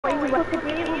so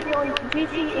today we'll be on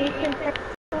GTAV.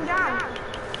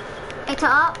 It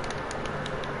up?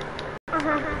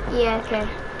 Uh-huh. Yeah, okay.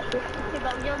 Okay,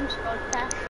 Williams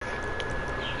podcast.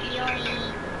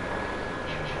 Yoink.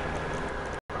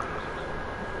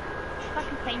 If I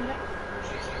can find it.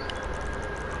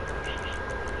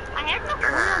 I heard no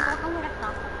clue, but how would I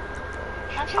stop it?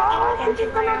 That's Oh, she's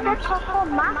gonna get her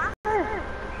master.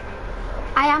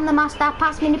 I am the master.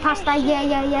 Pass me the pasta.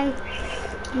 Yeah.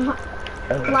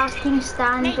 Last team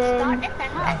standing. Is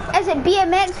it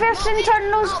BMX versus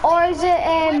internals or is it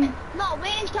No,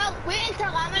 wait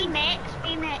until I'm in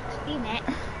BMX.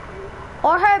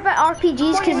 Or how about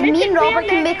RPGs? Because me and Robert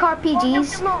can make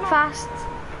RPGs fast.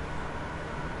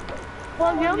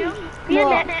 William,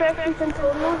 BMX versus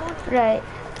internals. Right.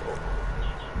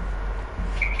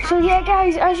 So yeah,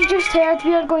 guys, as you just heard,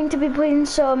 we are going to be playing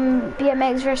some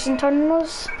BMX versus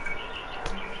internals.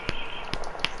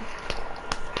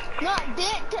 No, do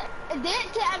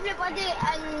it to everybody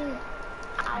and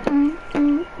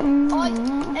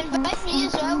invite me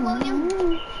as well, William.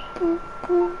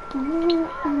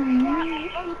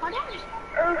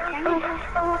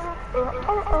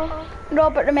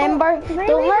 Robert, remember,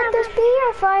 don't let this be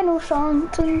your final song.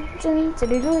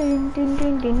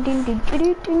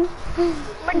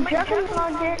 Like Dragon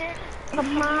Project, the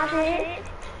Magic.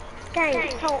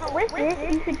 Guys, so with this,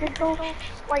 you could just go,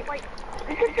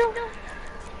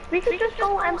 we could just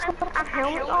go and put our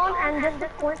helmets on and just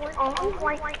record on,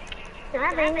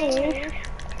 that ain't.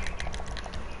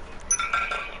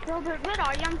 Robert, where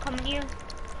are you? I'm coming to you.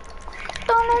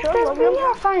 Don't let this be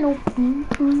your final.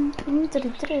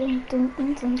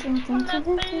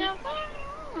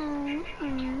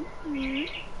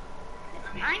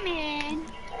 I'm in.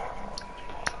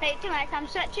 Wait, too much. I'm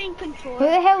switching control. Who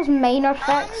the hell's Minor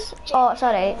Fix? Oh, it's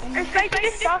alright. It's like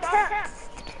just start it.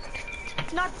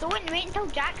 No, don't wait until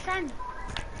Jackson.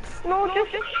 No,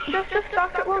 just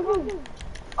start it with you.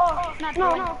 Oh,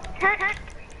 no.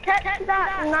 Catch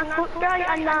that and that foot guy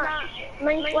and that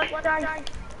main foot guy.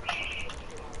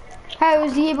 How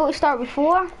was he able to start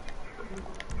before?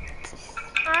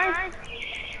 Aye.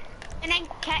 And then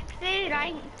kick the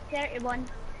right 31.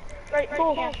 Right,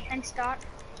 go. Yeah, and start.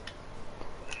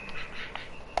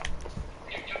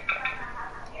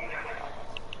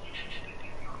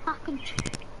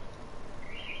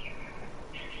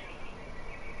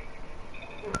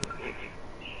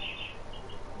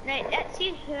 Right, let's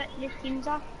see who the teams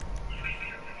are.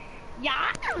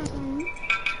 Yeah!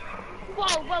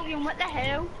 Whoa, William, what the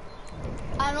hell?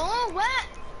 I know, what?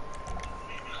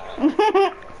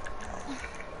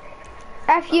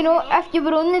 If you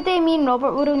were on the day, me and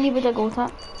Robert would only would have got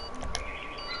it.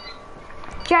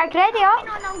 Jack, ready up?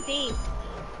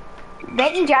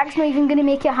 Reckon Jack's not even going to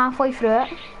make it halfway through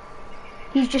it.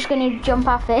 He's just going to jump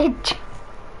off the edge.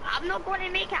 I'm not going to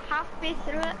make it halfway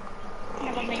through it.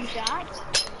 Never mind Jack.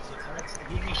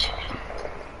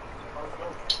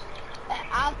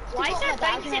 Why is there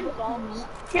bouncing bombs?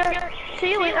 Here,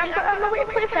 see you later. I'm going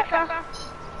to play Fitter.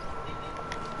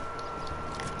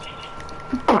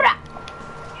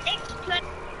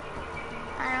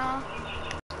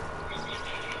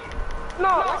 No,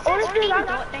 honestly,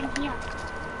 that's down here.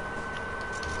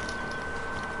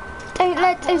 Don't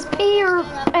let this be your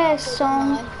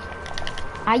song.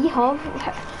 I have.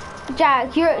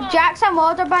 Jack's a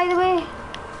modder, by the way.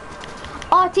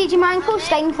 Oh, TG Manco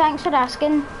Sting, thanks for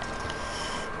asking.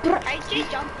 I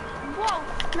just jumped. Whoa,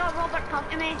 no, Robert, come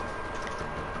to me.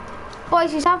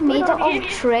 Boys, you have made it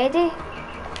already.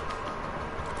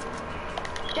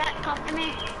 Jack, come to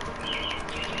me.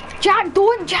 Jack,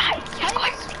 don't, Jack! You're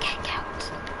going to get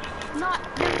out. No,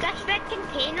 there's this red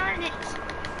container and it's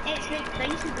like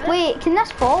nice and good. Wait, can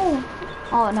this fall?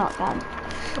 Oh, not that.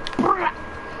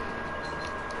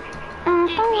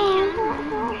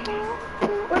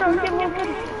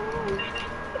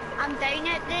 I'm down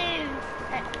at the...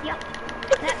 Yep.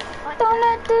 Don't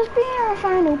let this be our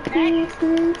final piece.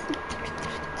 Can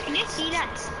you see that?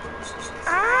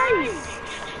 Aye!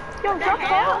 Yo, drop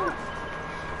off!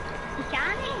 You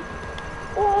can't.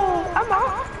 Oh, I'm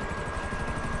up!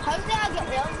 How did I get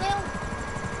there now?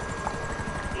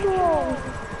 No!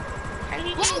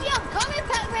 William, come and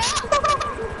pick me up!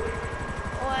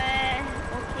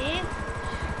 Okay.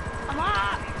 I'm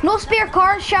up! No spare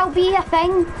cars shall be a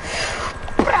thing.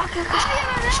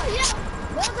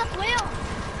 Where's the wheel?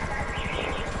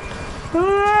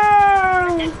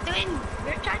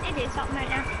 We're trying to do something right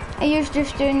now. Are you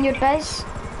just doing your biz?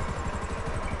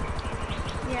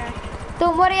 Yeah.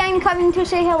 Don't worry, I'm coming to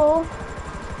say hello.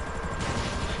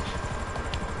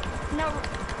 No,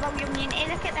 well, you mean, hey,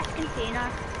 look at this container.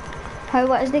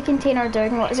 What is the container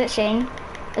doing? What is it saying?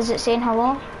 Is it saying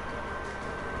hello?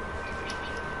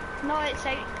 No, it's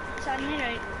out. It's on the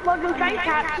right. Well, you try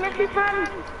catch me if you can.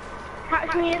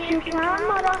 Catch me if you can,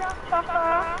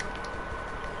 motherfucker.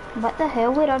 What the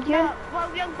hell, where are you? Well,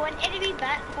 we'll go into the wee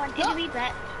bit,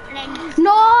 and then...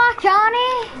 No, I can't.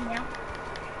 Yeah.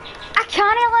 I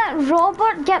can't let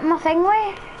Robert get my thing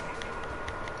away.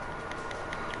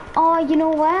 Oh, you know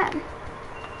what?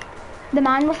 The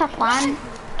man with a plan.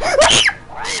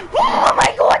 Oh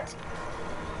my god!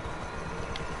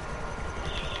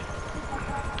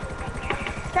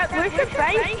 Where's the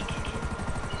bike?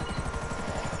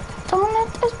 Don't let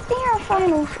this be our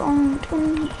final song,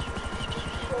 please.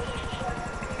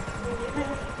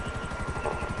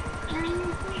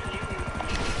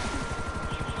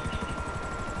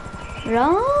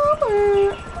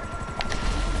 Robert!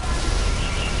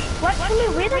 What?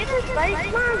 Where is this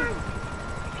bike, man?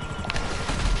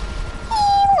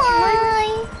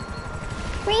 Why?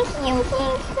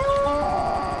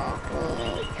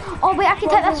 Oh wait, I can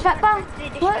take this fit back.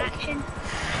 Look.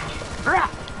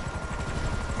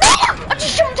 I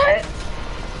just jumped out.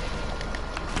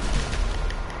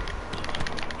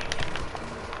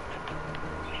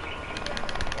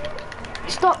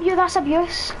 Stop you, that's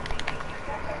abuse.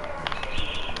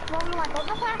 Well, no, I don't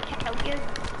know if I killed you.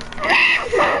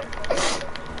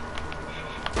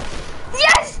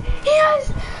 Yes!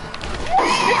 Yes!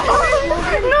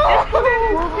 No!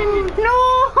 No!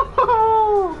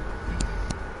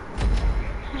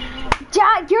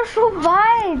 Jack, you're so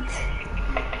bad.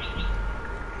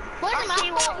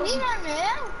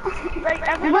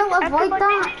 We'll avoid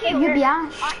that, you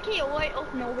biatch. I KO out of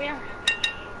nowhere.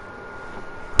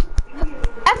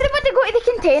 Everybody go to the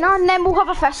container and then we'll have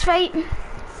a fist fight.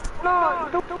 No,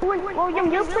 don't.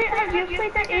 William, you play it as you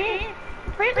played it, eh?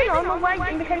 Play it the normal way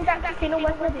and pretend that casino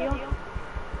was the deal.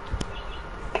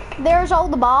 There's all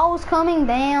the balls coming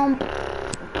down.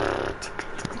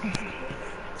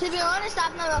 To be honest,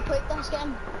 I've never played this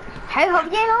game. How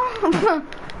have you know?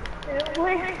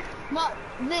 What?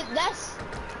 This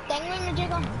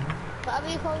thingamajigger? Whatever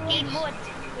you call it. Game mode.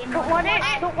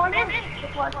 Don't want it.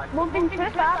 Moving too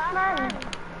fast, man.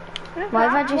 Why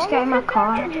have I just got in my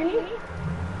car?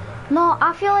 No,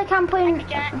 I feel like I'm playing...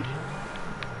 Jack,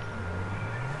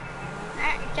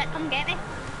 come get me.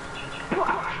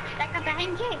 Stick it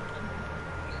behind you.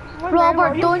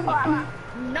 Robert, don't...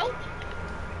 Nope.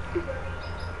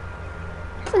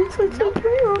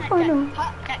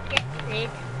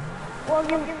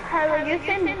 William, how are you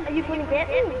saying? Are you going to get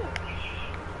me?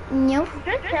 No.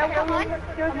 Just tell William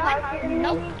you're targeting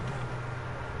Nope. me.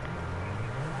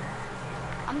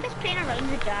 I'm just playing around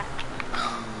with Jack.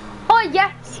 Oh,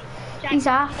 yes! Jack, He's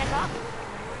off. get up.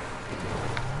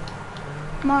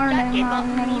 Morning.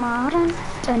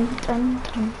 Dun, dun,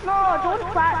 dun. No, don't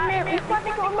flatten me. At least let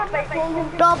me go on my bike, William.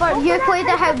 Robert, you played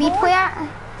it how we play it.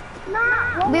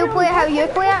 Nah, We'll play it how you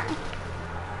play it.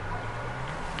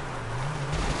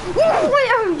 Wait,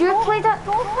 how you played it?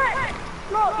 Don't flatten.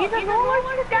 No, you don't know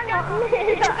what to stand up me.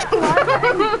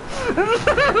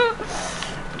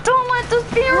 Don't let this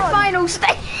be your final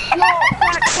stage. No,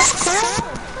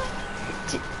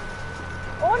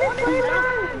 honestly,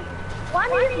 man. Why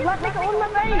don't you let me go on my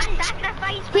bike?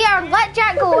 Sacrifice. Here, let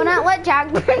Jack go on it. Let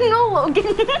Jack bring no Logan.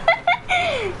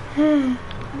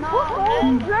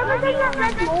 Whoever does that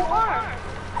red motor.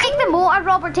 Take the motor,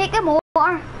 Robert. Take the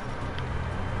motor.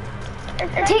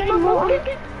 Take the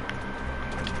motor.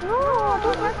 No,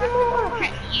 don't let the motor.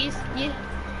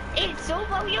 It's so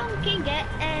William can get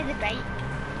the bike.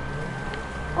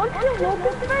 Onto the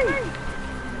Logan's bike.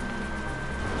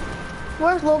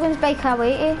 Where's Logan's bike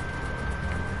away?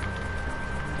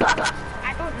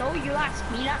 I don't know, you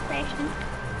asked me that question.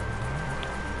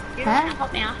 You're Huh? gonna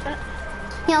help me ask it.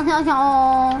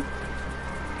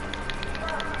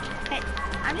 Okay,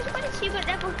 I'm just gonna see what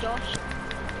level Josh.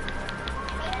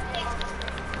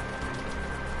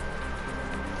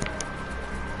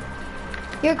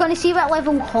 You're gonna see what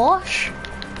level Hosh?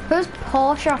 Who's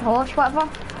Posh or Hosh, whatever?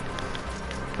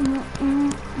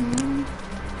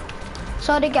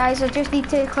 Sorry guys, I just need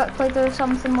to quickly do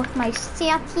something with my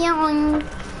setting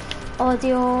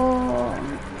audio.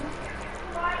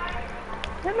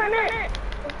 Wait a minute.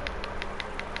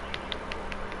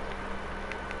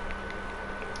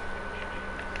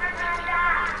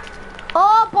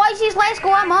 Oh boys, let's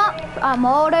go, I'm up. I'm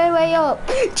all the way up.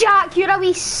 Jack, you're a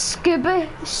wee scuba.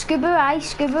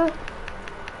 Scuba.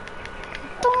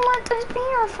 Don't let this be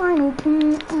your final.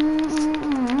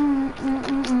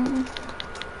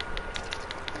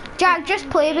 Jack, just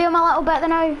play with him a little bit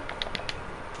now.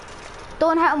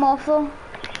 Don't hit him off though.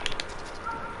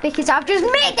 Because I've just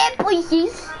made it,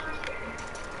 please.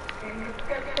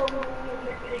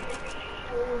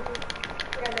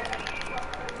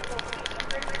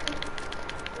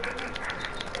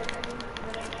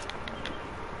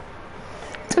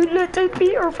 Let's do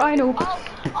Peter final.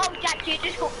 Oh, Jack, you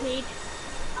just got played.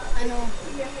 I know.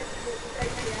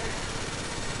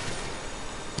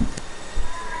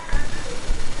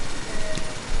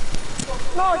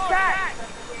 No, Jack.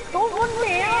 Don't run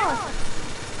me out.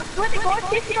 I swear to God,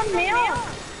 just run me out.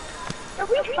 Are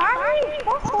we fine?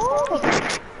 Fuck off.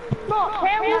 No,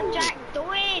 tell What me. Jack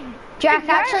doing? Jack,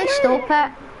 actually stop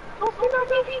it. Don't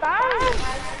be my fine.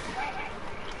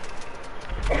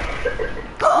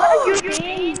 What are you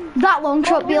doing? That long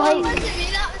shot be like.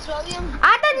 That was William.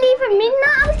 I didn't even mean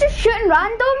that. I was just shooting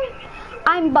random.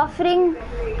 I'm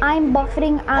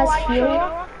buffering as here.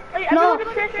 No,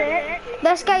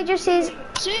 this guy just says,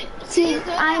 see,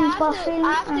 I'm buffering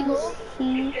as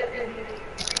here.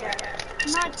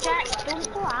 No, Jack,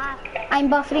 don't go out. I'm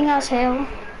buffering as hell.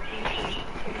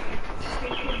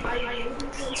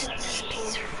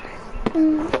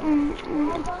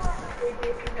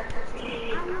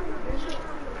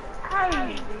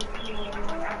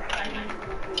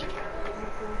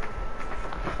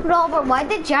 Robert, why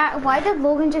did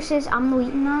Logan just says I'm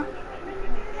deleting that?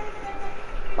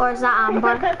 Or is that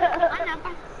Amber? I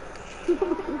never.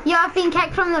 Yeah, I've been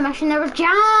kicked from the mission. There was Jack.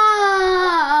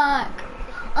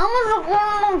 I was like,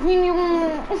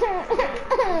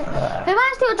 who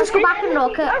wants to just go back and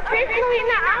rock it?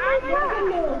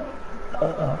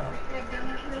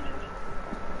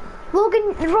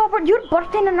 Logan, Robert, you're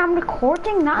birthing and I'm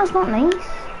recording. That is not nice.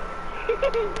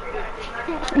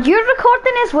 You're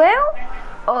recording as well?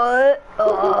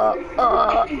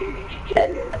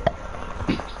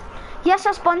 Yes,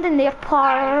 I spawned in their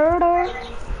parlor.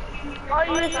 Oh,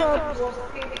 you so.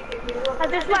 I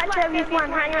just want to tell you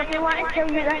one thing. I do want to tell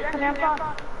you that forever.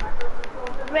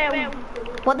 Well,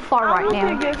 What the far right I'm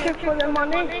now? looking for the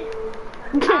money,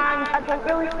 and I don't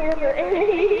really care about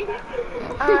any.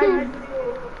 And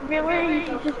really,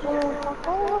 just want to fuck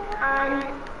off and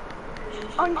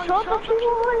on top of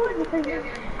someone because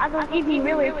I don't even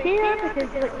really care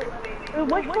because like the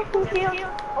wish doesn't care.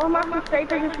 All my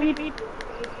subscribers just read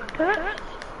put.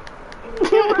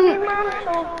 You know what I mean, man?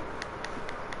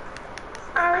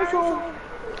 So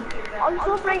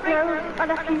unsub right now,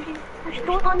 and if you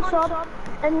don't unsub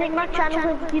and make my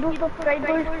channel with 0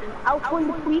 subscribers, I'll phone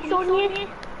the police on you,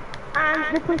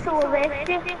 and the police will arrest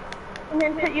you, and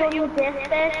then put you on your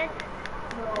deathbed,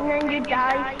 and then you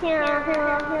die.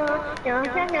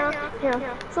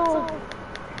 So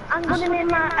I'm gonna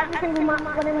make every single one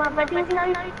of my videos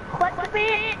now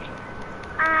clickbait,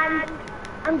 and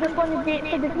I'm just gonna do it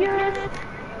for the viewers.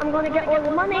 I'm gonna get all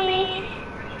the money.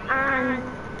 And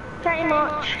pretty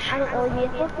much, I don't really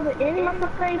talk about any of my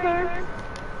subscribers,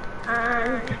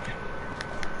 and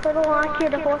so don't want to hear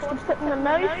the horse was put in the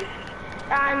mouth,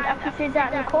 and if you say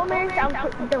that in the comments, I'll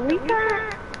put delete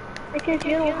it, because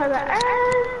you know how it is.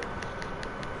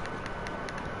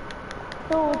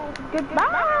 So,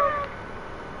 goodbye!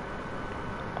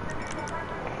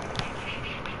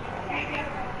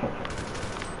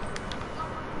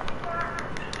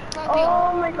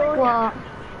 Oh my god. What?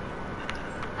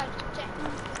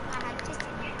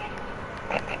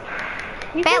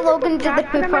 Bet Logan's in the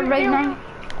pooper right now.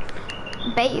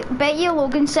 Bet you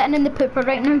Logan's sitting in the pooper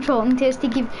right now talking to us to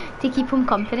keep him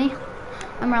company.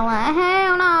 And we're like,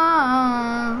 hell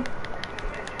no.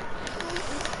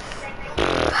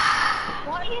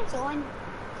 What are you on?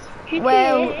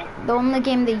 Well, the only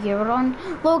game that you're on.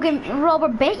 Logan,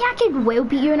 Robert, bet you I could well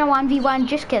beat you in a 1v1,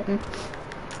 just kidding.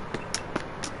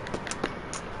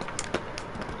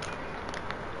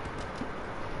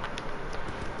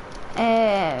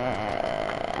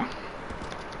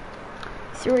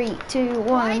 Three, two,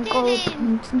 one, go.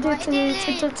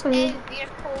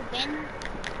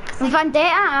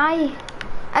 Vendetta, aye.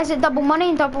 Is it double money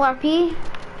and double RP?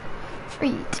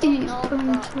 3, 2,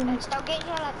 1, 2. Still get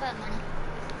you a little bit of money.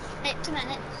 Next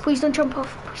minute. Please don't jump off.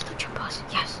 Please don't jump off.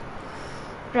 Yes.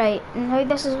 Right, now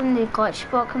this is when the glitch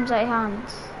spot comes out of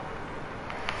hands.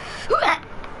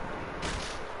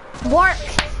 Work!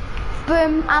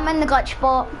 Boom, I'm in the glitch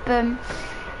spot. Boom.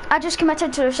 I just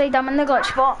committed suicide, I'm in the glitch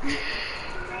spot.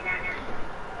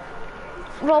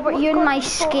 Robert, you in my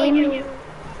scheme.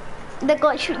 The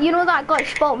glitch, you know that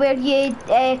glitch spot where you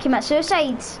commit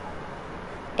suicides?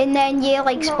 And then you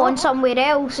like spawn somewhere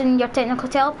else and you're technically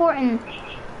teleporting?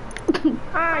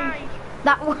 Aye.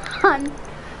 That one.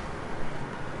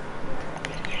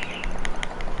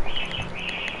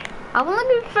 I've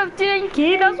only got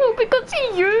 15k, that's all because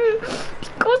of you.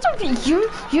 Because of you.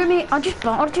 You mate, I just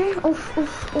battered you. Oh,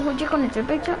 what are you gonna do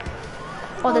about it?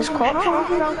 Oh, there's cops.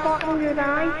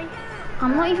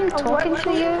 I'm not even talking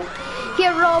to you.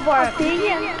 Here, Robert.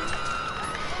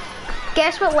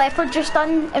 Guess what Leopard just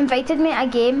done? Invited me to a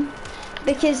game.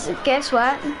 Because guess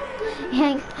what?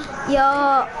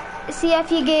 Yo, see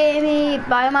if you gave me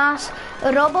biomass,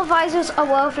 robo-visors are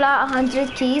worth like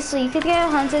 100 keys, so you could get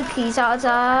 100 keys out of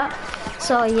that.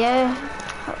 So yeah,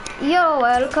 you're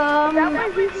welcome. That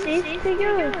what he says to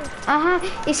you?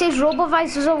 He says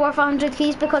robo-visors are worth 100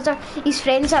 keys because his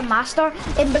friends are master,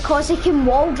 and because he can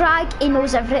wall drag, he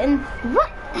knows everything.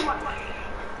 What?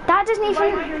 That doesn't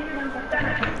even...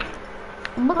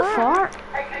 What the fuck?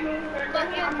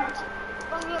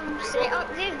 Set up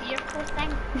the vehicle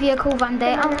thing. Vehicle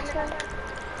Vendetta.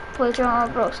 Play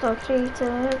job, Rockstar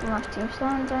created, my team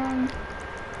standing.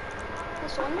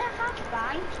 It's only a half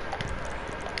five.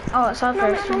 Oh, it's our No,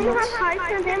 first it's only one. half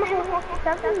 5 and then half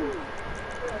 7.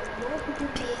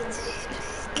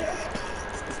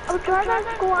 I would rather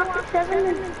go after 7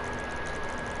 than...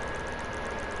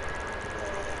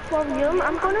 Well,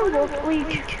 I'm gonna walk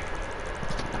league.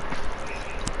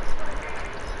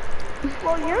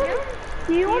 Well,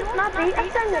 do you want my beta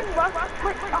thing that's worth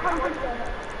like 100?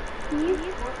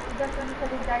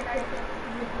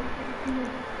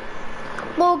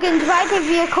 Logan, do I do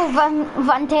Vehicle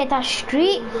Vendetta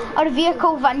Street or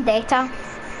Vehicle Vendetta?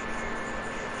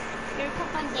 Vehicle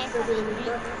Vendetta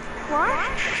Street.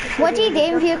 What? What do you do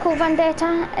in Vehicle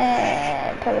Vendetta?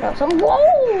 Power up song.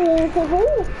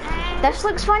 Whoa! This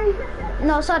looks fun.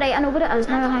 No, sorry, I know what it is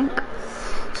now, I think.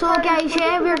 So guys,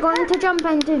 yeah, we're going to jump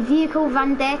into Vehicle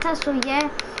Vendetta, so yeah.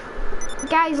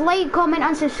 Guys, like, comment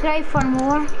and subscribe for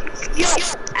more.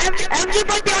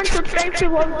 Everybody unsubscribe to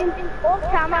Logan. Off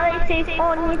camera it says,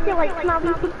 oh, need to like my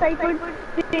subscribe.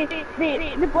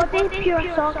 The body pure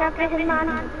sock everything,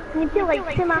 man. Need to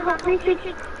like to my hope they should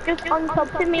just unsub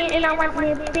to me and I want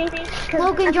nobody.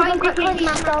 Logan, join quickly.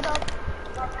 My sub.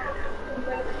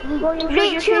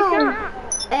 Rachel!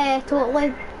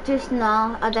 Totally. Just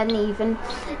no, I didn't even.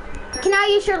 Can I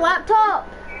use your laptop?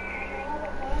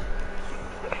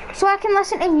 So I can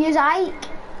listen to music.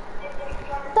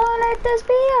 Don't let this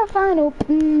be our final.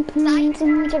 I'm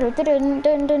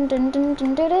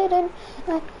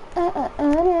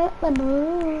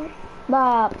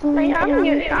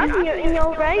muting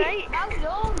you, right?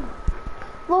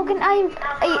 Logan,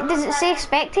 does it say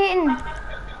spectating?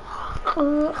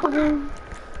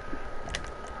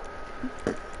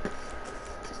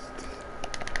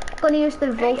 Gonna use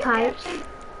the volt types.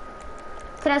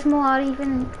 There's more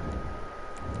even.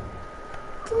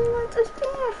 Let us be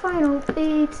our final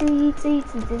beat.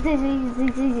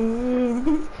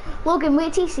 Logan,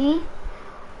 wait till you see.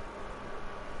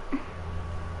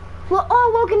 Well,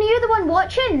 oh, Logan, you're the one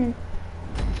watching.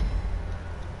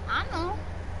 I know.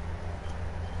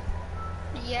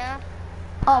 Yeah.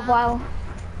 Oh wow.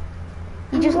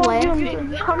 You just left.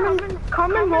 Come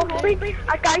and walk me.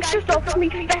 A guy just offered me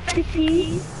 50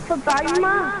 keys for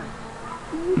biomass.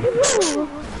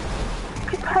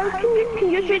 How can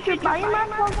you change your biomass,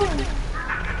 Logan?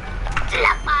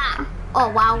 Oh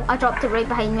wow, I dropped it right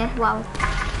behind me. Wow.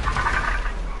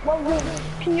 Well, wait,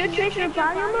 can you change your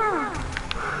biomass?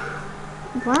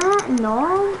 What?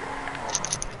 No.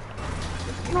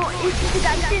 No, it's because I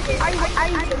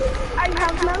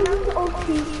have millions of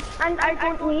keys and I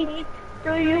don't need.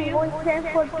 Do you want them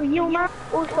for biomass?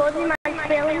 Oh, sorry, my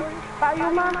spelling.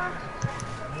 Biomass.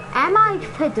 Am I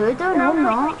to do? No, I'm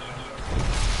not.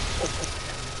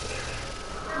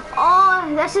 Oh,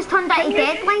 this has turned out a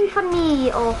deadline for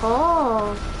me. Oh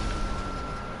ho.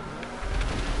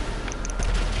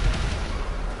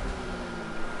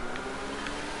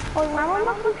 Oh, now I'm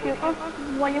on my computer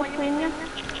while you're playing it.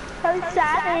 How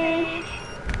savage.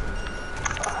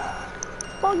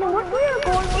 Well, what are you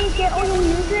going to get all the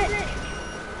music?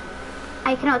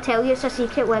 I cannot tell you, it's a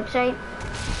secret website.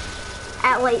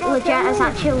 Like legit is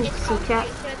actual secret.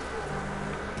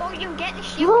 Oh, you get the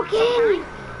shield. Logan!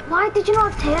 Why did you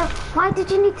not tell? Why did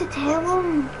you need to tell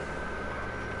him?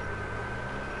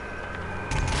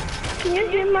 Can you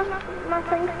do my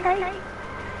thing tight?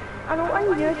 I don't want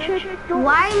YouTube.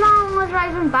 Why mom was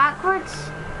driving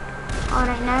backwards?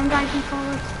 Alright, now I'm driving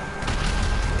forwards.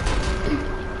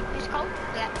 It's cold.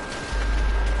 Yeah.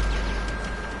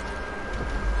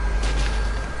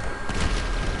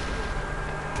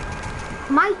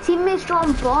 My teammate's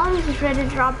drawing bombs, he's ready to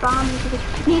drop bombs.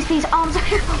 Needs these arms.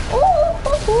 Read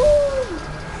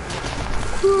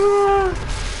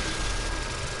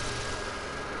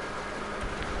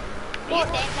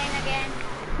deadline again.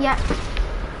 Yeah.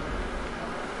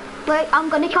 Wait, I'm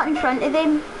gonna cut in front of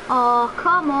them. Oh,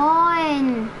 come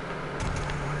on.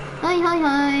 Hi, hi,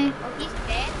 hi. Oh, he's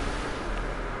dead.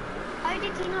 How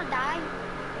did he not die?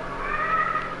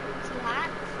 He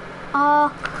hacked.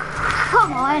 Oh,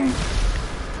 come on.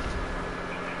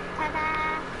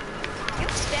 Ta-da! You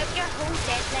spelled your whole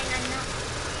deadline on that.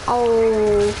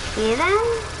 Okay then.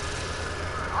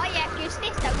 Oh yeah, if you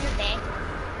stay still, you're dead.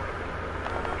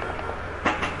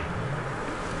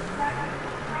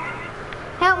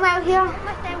 Help me out here.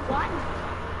 Within one.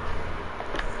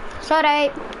 It's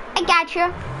alright. I got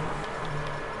you.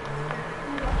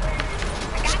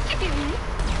 I got you, dude.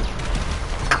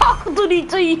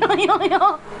 Kakadurito yun.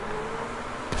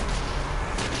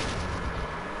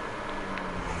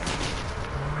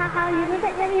 Haha, you didn't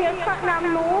get your haircut now,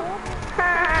 no?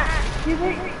 Haha, you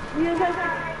didn't.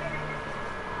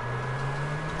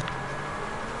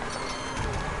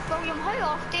 William, how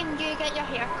often do you get your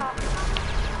hair cut?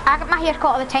 I get my hair cut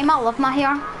all the time. I love my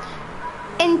hair.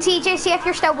 And TJ, see if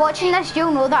you're still watching this,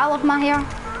 you'll know that I love my hair.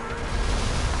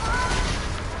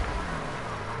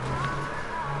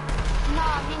 No,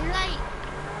 I mean like,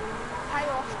 how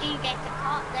often you get the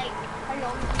cut? Like, how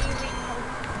long do you wait till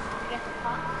you get the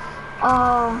cut?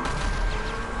 Oh.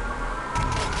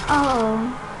 Oh,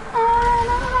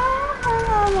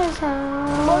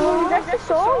 that's the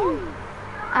song.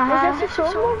 Uh-huh. Is that the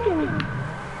song working?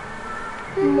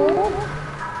 No.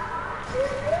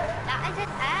 That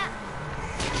isn't it.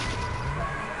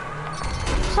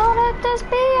 So let this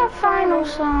be a final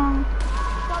song.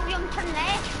 William, turn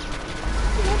left.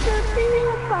 Let this be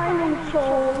a final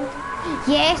song.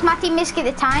 Yes, my teammates get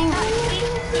the tank.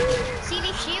 See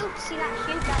the shield? See that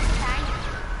shield? That's the tank.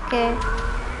 Okay.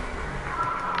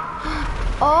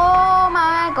 Oh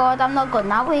my god, I'm not going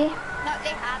that way. No, they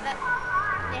have it.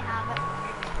 They have it.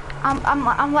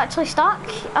 I'm literally stuck.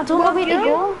 I don't know where to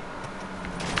go.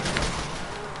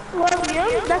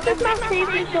 William, this is my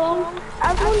favourite song.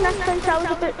 I've known this since I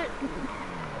was about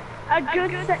a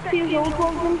good 6 years old,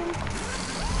 William.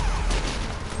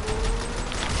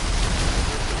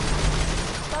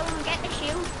 William, get the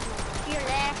shield. To your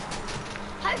left.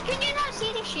 How can you not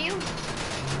see the shield?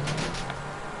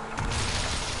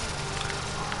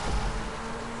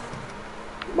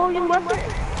 William, listen.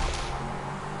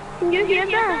 Can you hear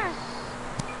this?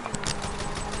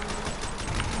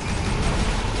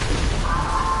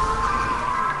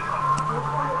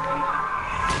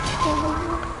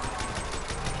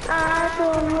 I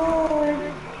don't know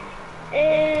it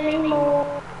anymore.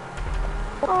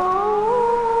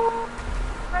 Oh,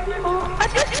 I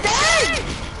just died!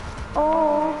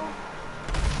 Oh,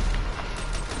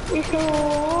 it's so,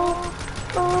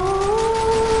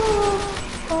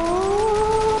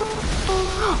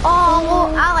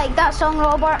 Oh, I like that song,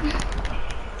 Robert.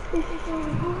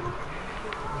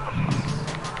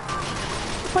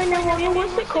 Wait, now, William,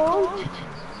 what's it called?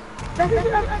 This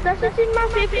has been my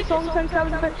favourite song since I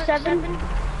was about 7.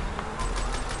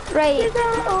 Right. These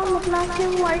are all the black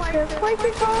and white, the white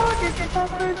is hard, it's the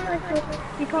purple,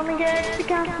 you can't get to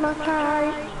cast my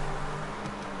pride.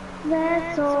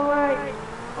 That's alright,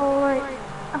 alright.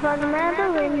 I found a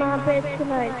medal in my bed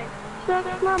tonight. Struck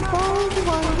my bones,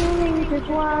 wondering just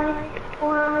why,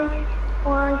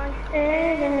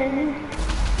 and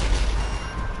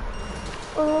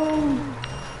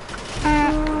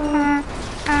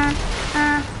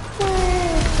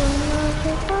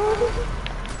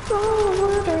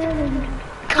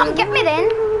Come get me then.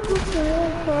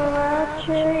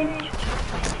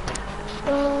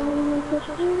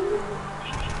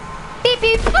 Beep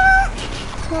beep.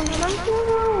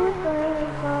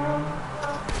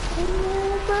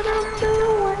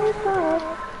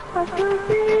 I could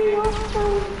be your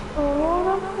friend, oh,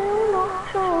 I'm still not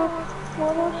sure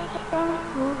what I stand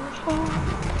for.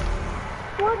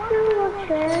 What do I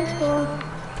stand for?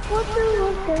 What do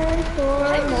I stand for?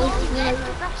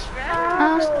 I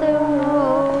still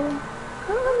know.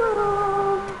 Come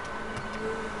on.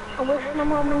 I wish my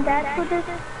mom and dad could have.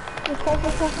 My Papa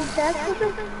and dad could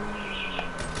have.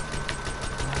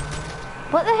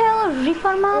 What the hell is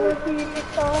Reefer Man?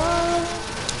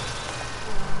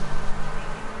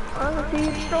 On the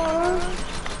stars,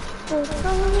 the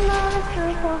sunlight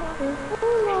is off the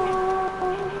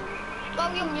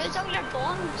William, use all your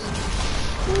bombs.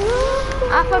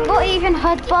 I forgot I even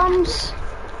had bombs.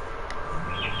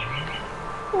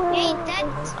 Yeah, you did.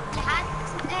 You had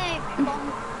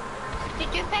bombs. Did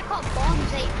you pick up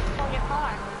bombs like, for your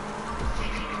car?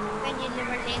 When you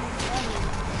were in bombs?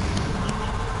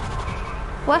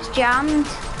 What's jammed?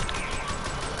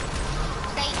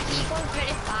 Like, he goes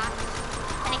very fast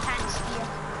and he can't steer.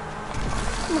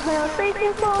 I'll take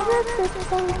you for the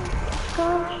system.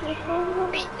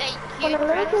 Wait, like, When you I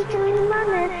listen to my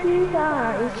nephew's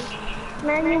eyes,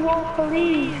 man, you won't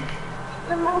believe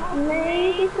the most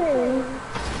amazing things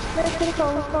that can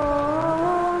come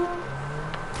from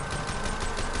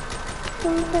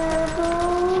some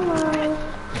terrible life.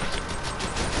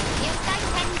 You've got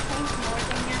 10 times more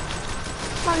than you.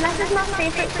 Man, this is my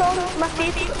favourite song, my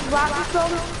favourite rap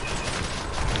song.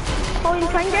 Oh, you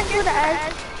try and guess what it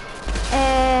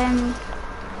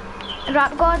is?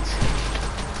 Rap Gods.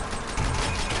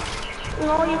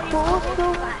 No, you're close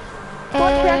though.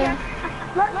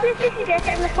 Let's see if you can get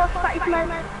it in the first 5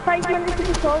 minutes of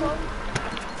the song.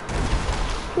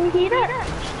 Can you hear it?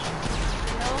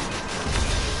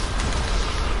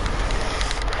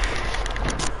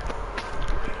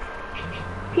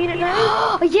 Hear it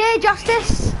now? Oh yeah,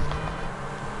 Justice.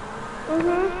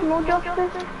 No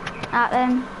justice. At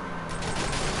them.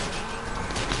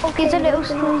 Okay, there's a little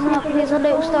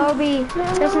story.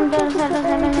 Listen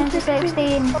to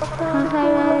 16.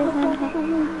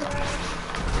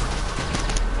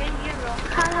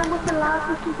 Hannah was the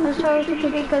last I'm sorry to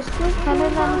keep because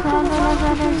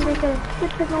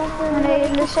and they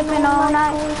listen me all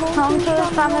night. Home to the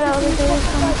family all the days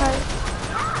from the house.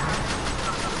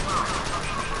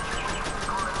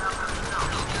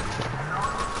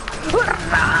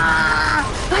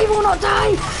 I will not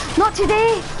die! Not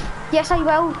today! Yes, I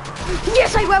will.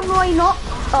 Yes, I will. Why not?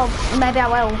 Oh, maybe I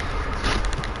will.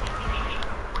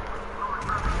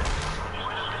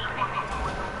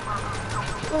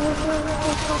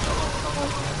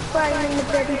 Brian in the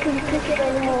bed, he couldn't pick it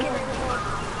anymore.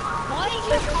 Why is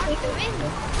your car doing?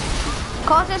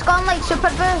 Cause it's gone like super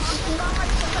boost.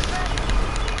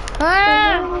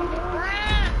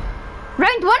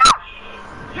 Round one up!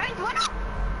 Round one up!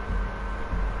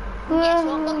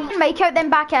 Make out then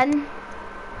back in.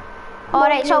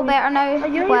 Alright, it's all better now. Are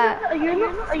you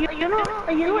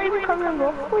not even coming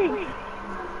off, please?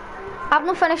 I've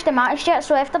not finished the match yet,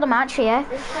 so after the match, yeah.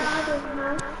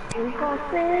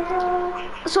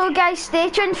 So guys, stay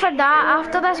tuned for that.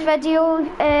 After this video,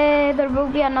 there will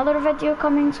be another video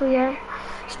coming, so yeah,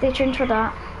 stay tuned for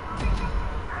that.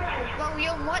 Well,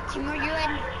 you're what team? Are you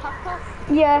in purple?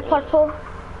 Yeah, purple.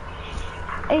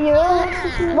 Are you?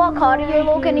 What car are you,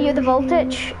 Logan? Are you the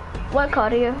Voltage? What car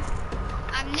are you?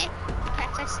 I'm the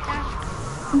Pakistan.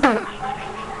 I'm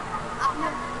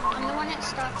the one that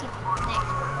started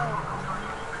next.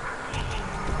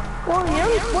 Well, yeah,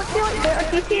 what's your better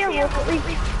GTA or Rocket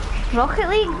League? Rocket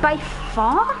League by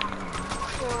far?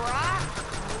 Crap.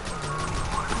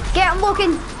 Get him,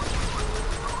 Logan!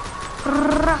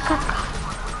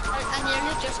 I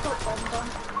nearly just got bombed on.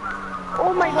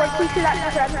 Oh my god, please see that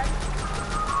again.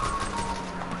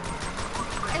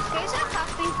 It feels like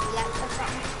I've been lit or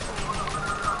something.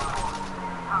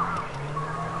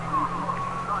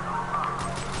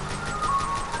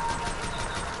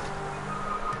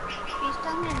 He's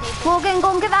done the label. Logan, go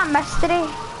and get that mystery.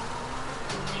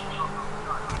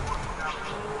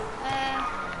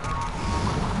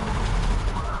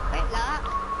 Like that.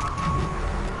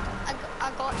 I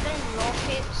got the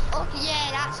rockets. Oh yeah,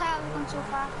 that's how we're going so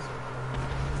fast.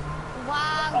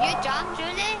 Wow, you jumped,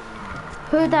 really?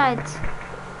 Who did?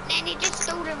 Then he just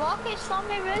stole the rockets from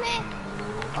me, really?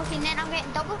 Okay, then I'm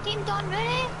getting double teamed on,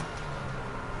 really?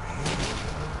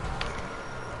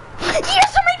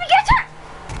 Yes, I maybe get it!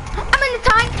 I'm in the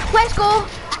tank, let's go!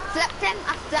 I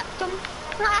flipped him.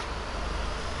 Ah.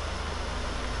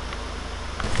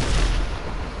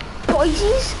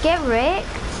 Boys, get wrecked.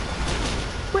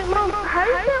 Wait, Mom, how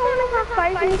does it only have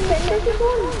 5 new sentences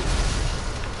on?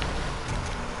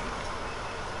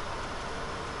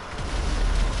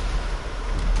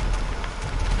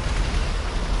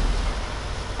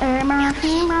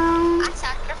 I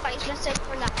sacrificed myself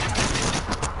for that.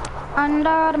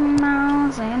 Under the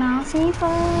mountains and I'll see fall.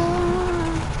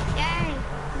 Yay.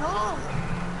 No.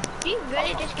 You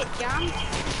really just get jammed.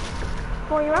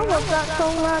 Oh, you love that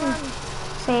song, man.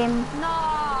 Same.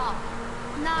 No.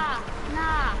 Nah.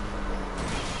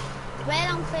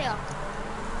 Well unfair.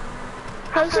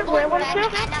 How's it well unfair? I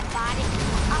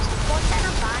was in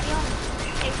a barrio.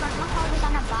 In front of my car was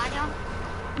in a barrio.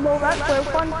 No, that's well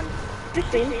fun. Just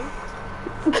saying.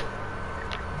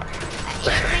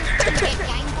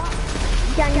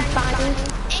 Gang banging.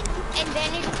 And then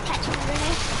he just catch me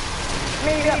really.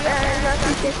 Maybe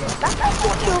that's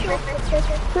what's over.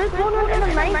 There's one in the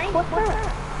night, what's that?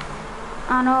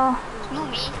 I know. It's not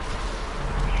me.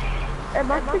 It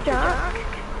must be Jack.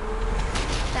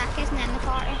 Jack isn't in the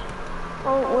party.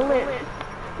 Oh, will it?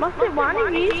 Must be one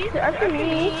of you. That's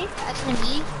me. Isn't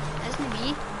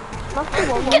me. Must be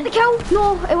one. Get the kill!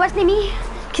 No, it wasn't me.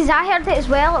 Cause I heard it as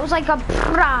well, it was like a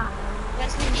brah.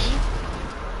 Wasn't me.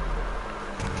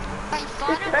 By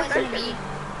far it wasn't me.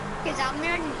 Because I'm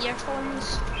wearing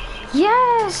earphones.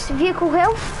 Yes, vehicle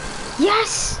health.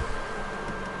 Yes!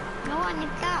 No, I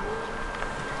need that.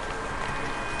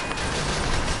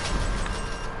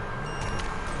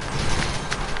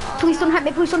 Please don't hit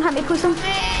me, please don't hit me, please don't.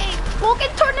 Hey! Logan,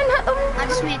 turn and hit them. I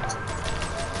just made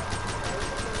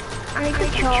I need to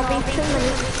chop in 2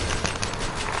 minutes.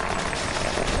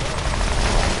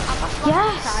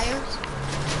 Yes. Tires.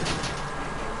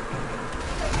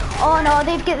 Oh no,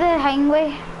 they've got the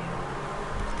hangway.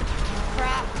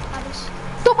 Crap. I was...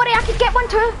 Don't worry, I could get one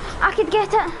too. I could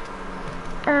get it.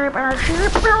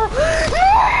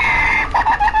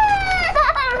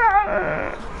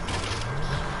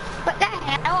 What the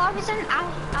hell?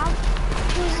 I'll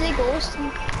choose the ghost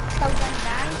and still gonna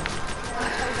die.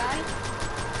 I'll still die.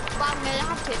 But I'm gonna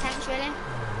have 2 tanks really.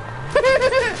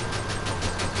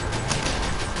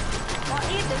 What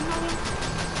are you doing, Holly?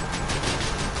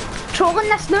 Trolling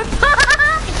this noob.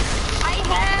 I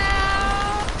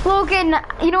help! Logan,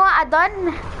 you know what I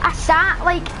done? I sat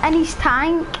like in his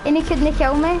tank and he couldn't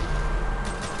kill me.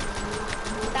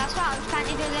 That's what I was trying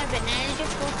to do there, but then I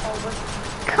just go forward.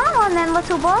 Come on then,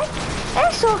 little boy.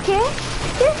 It's okay.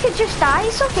 You could just die.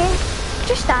 It's okay.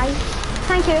 Just die.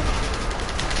 Thank you.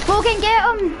 Logan, get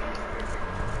him.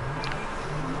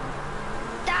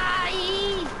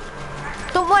 Die!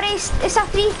 Don't worry, it's a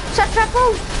 3, it's a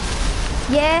triple.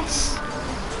 Yes.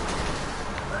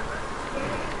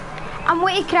 I'm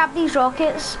waiting to grab these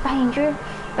rockets behind you,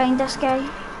 behind this guy.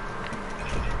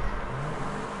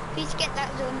 Please get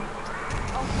that zone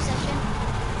off position.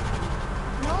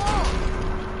 No!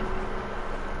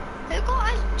 Who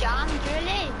got us jammed,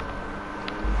 really?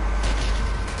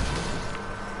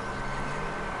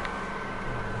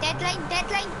 Deadline,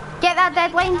 deadline! Get that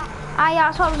deadline. Aye,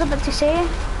 that's what I was about to say.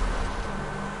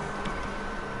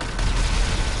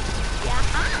 Yeah.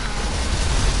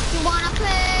 You wanna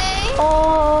play?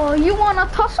 Oh, you want a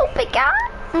tussle, big guy?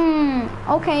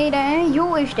 Okay then, you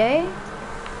wish there.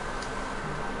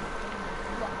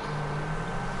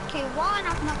 Okay, 1,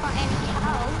 I've not got any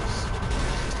kills.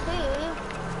 2,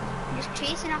 I'm just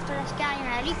chasing after this guy in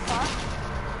a reaper.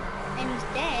 And he's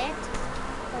dead.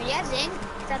 Or he isn't,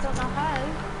 because I don't know how.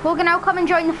 Logan, I'll come and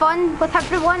join the fun with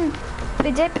everyone.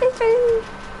 Yeah.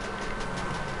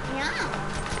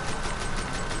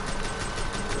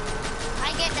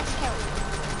 I get this kill.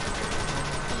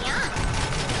 Yeah.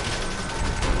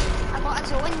 I got a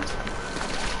zone.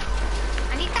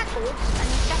 I need that ghost. I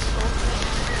need just ghost.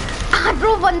 I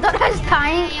drove under his I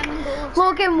tank. am in ghost.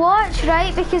 Logan, watch,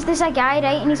 right? Because there's a guy,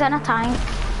 right, and he's in a tank.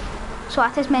 So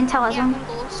that is Yeah, I'm mentalism. in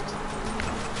ghost.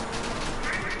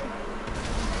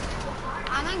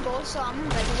 I'm in ghost, so I'm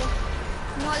invisible.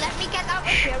 No, let me get out of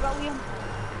here, William.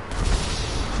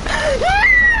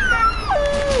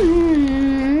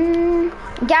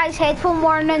 Guys, headphone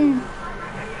warning.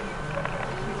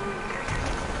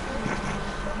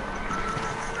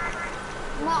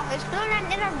 What? Who's going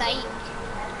into the night?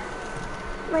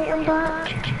 Wait, I'm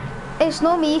back. It's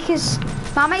not me, because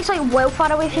my mic's like well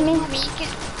far away from me. Me,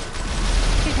 because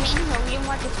me and William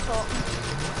were just talking.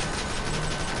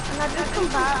 And I just come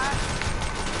back.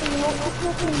 And you won't be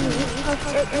talking to me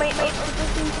because it might not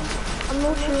have been. I'm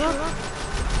not sure.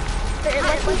 But it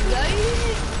might be.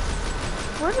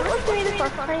 What did it look to me the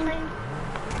first time?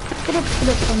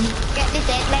 Get the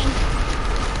deadline.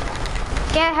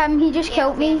 Get him, he just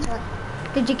killed me. Okay,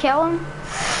 Did you kill him?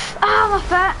 Ah, my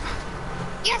foot.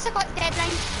 yes, I got the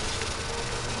deadline.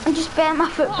 I just bent my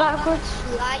foot backwards.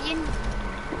 Lying.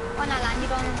 When I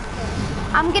landed on him.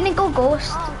 I'm gonna go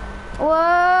ghost. Oh,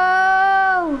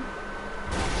 Whoa!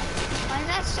 why is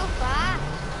that so fast?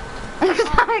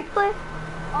 Exactly.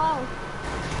 Oh.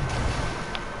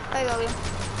 There you go, William.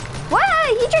 What?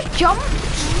 He just jumped.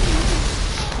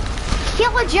 He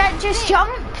legit just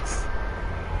jumped.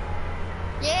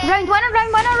 Yeah. Round winner,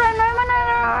 round winner, round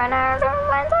winner.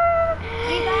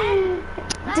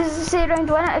 Does it say round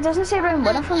winner? It doesn't say round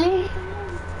winner for me.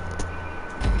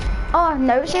 Oh,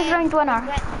 no, it says round winner.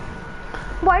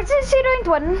 Why does it say round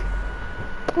winner?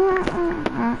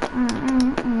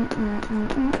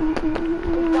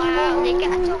 Wow, they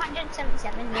get a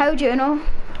 277. How do you know?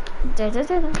 I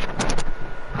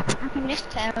can just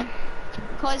tell.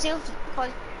 Cause you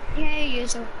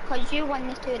won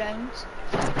the 2 rounds.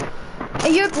 Are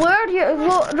you blurred?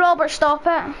 Robert, stop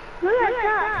it. Look at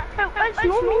that. It's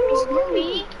not me. It's not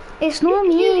me. It's not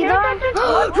me either. Robert,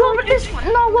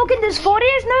 no, Logan, there's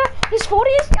 40s now. There's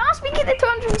 40s. Ask me to get the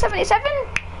 277.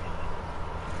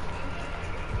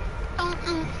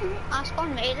 Ask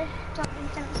on later.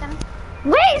 277.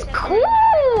 Wait, it's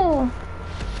cool.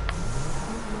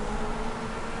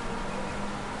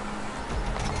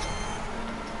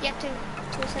 Yeah,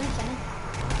 277.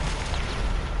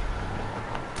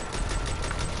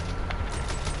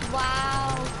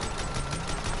 Wow.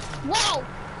 Whoa!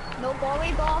 No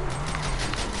volley bomb.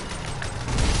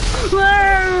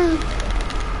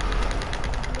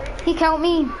 He killed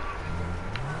me.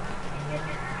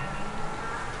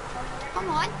 Come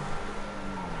on.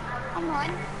 Come on.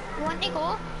 You want to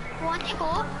go? You want to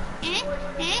go? Eh?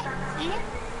 Eh? Eh?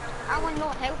 I want no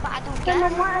help, but I don't Hey, get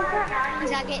Mum, it. what is that?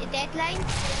 Because I get a deadline.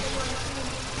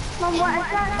 Mum, what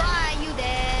is that? Why are you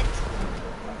dead?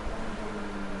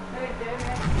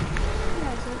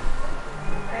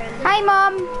 Hi,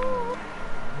 Mom.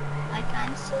 I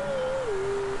can't see.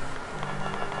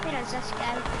 Where is this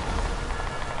guy?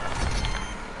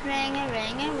 Ring a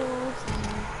rosy.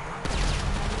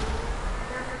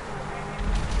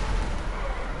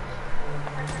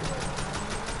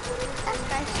 This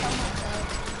guy's so not dead.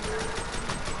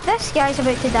 This guy's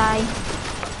about to die.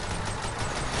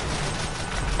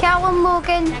 Callum,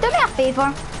 Logan, do me a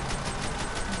favour.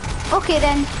 Okay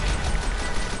then.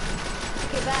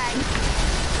 Okay, bye.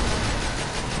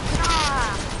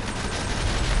 Ah.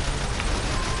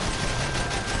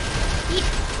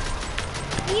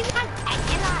 He's an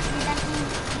excellent.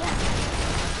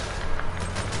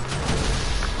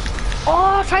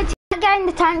 Oh, I tried to get guy in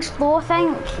the tank slow, I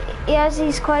think. Yes,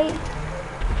 he's quite.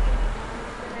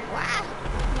 Wow.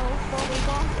 No, before we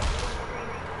go.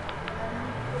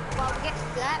 Well, get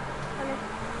that.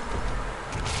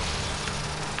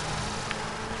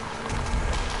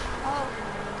 Oh.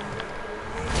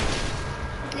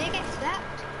 Did they get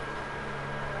slapped?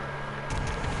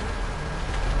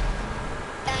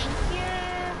 Thank you.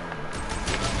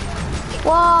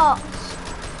 What?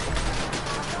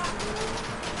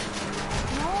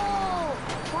 No.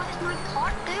 What is my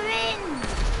cart doing?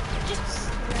 Just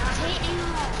taking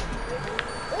off.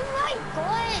 Oh my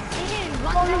god. They didn't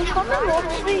run Oh, down I'm the coming road off,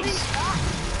 and then please. they stopped.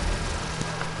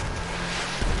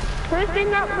 Who's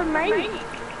been up the mic?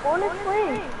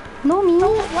 Honestly. No me.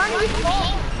 One is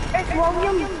it's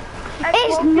William. It's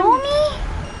William. no me.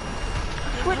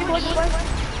 Wait.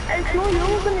 It's no you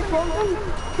and it's William.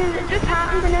 Because it just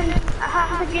happened and then it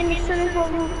happened again as soon as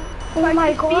William. Oh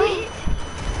my god.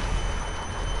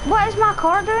 What is my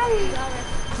car doing?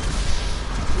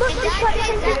 Look, It's it's like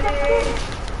actually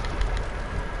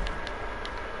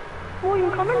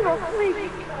William, come in roughly.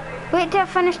 Wait till I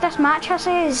finish this match, I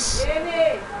says.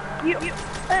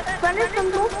 It's finished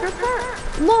and no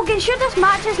stripper. Logan, sure this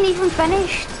match isn't even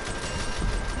finished.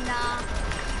 Nah.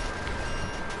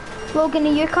 Logan,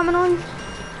 are you coming on? I'm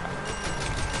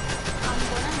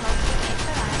gonna look for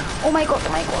it. Oh my god,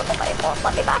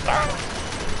 let me back in.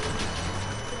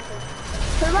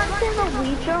 So let's do the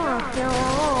Ouija. No.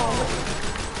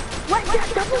 What?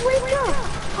 Just double Ouija?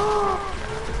 Oh.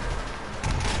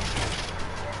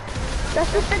 This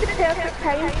is the perfect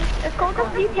time. It's called the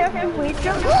perfect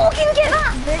Ouija. Logan, get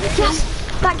that! Yes,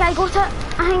 that guy got it.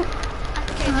 I think.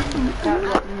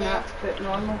 That's a bit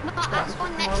normal. No, that's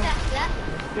one next to that.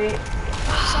 Wait,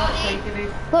 Sorry.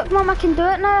 Look, Mum, I can do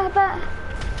it now a bit.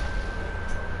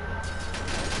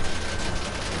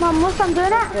 Mum, look, I'm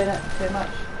doing it. doing it too much.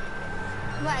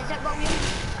 What is it, William?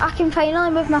 I can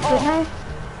finally move my foot now.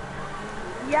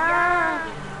 Yeah.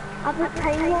 I've got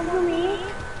time over me.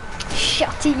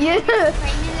 Shut you.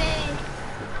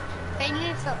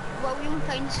 Finally, William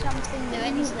found something new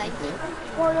in his life.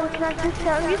 Well, can I just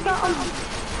tell you something?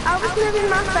 I was moving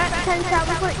my foot since I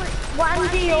was like 1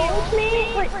 day old,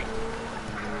 mate. Like,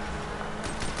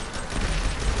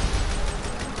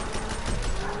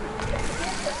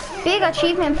 Big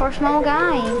achievement for a small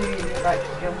guy. Do you like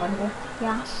to kill Monday?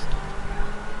 Yes.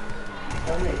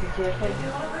 Don't make you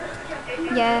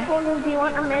careful. Yeah. Well, do you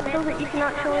want a medal that you can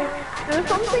actually do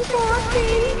something for us,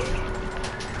 please?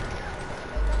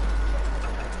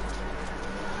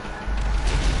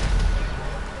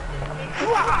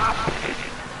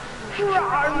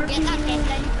 Get that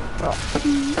deadline.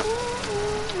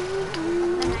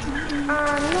 I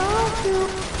love you.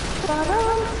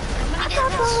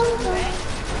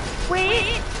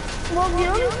 Wait,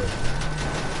 William?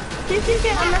 Did you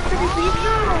get a Mr.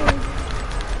 Decal?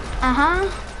 Uh-huh.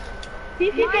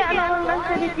 Did you get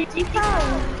another Mr. Decal?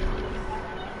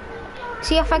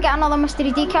 See if I get another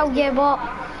mystery decal, yeah, but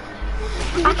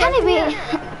I can't wait.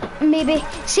 Maybe.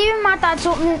 See when my dad's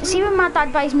opening, see when my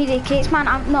dad buys me the crates, man,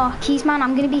 keys, man,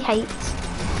 I'm gonna be hyped.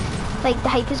 Like, the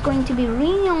hype is going to be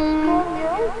real.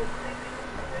 William?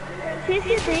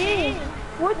 CCD,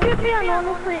 would you be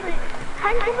honestly?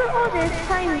 Think about all this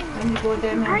time. When you go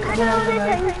down Think about all the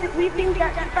times that we've been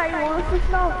getting by honest and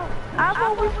stuff. I've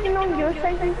always been on your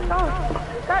side and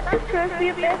stuff. That just proves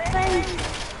we're best friends.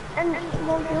 And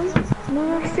William,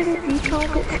 no mystery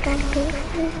decal gets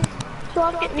scammed. So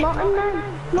I've got nothing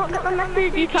now. Not got my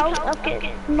mystery decal, I've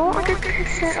got not a good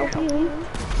set of you.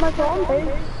 My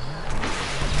zombies.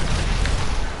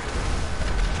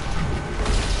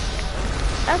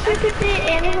 If we could do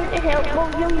anything to help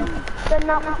William, then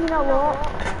that would mean a lot.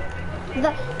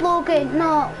 Logan,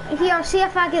 no. Here, see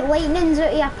if I get lightnings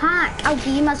out of your pack, I'll give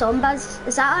you my zombies.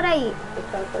 Is that alright?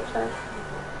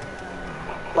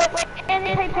 What,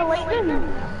 any type of lightning?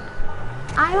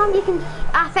 Aye, Mum, you can.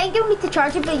 I think you'll need to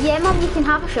charge it, but yeah, Mum, you can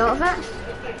have a shot of it.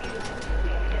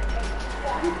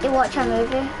 You watch a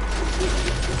movie.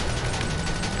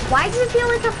 Why does it feel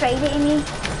like a Friday to me?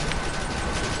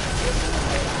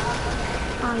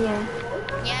 Oh, yeah.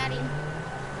 Yeah, Reem.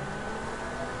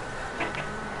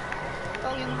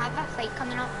 Oh, you have a fight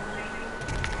coming up.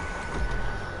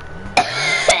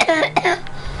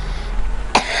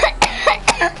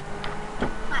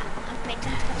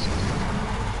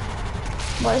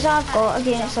 What is that I've got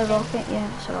again? It's a rocket. Yeah,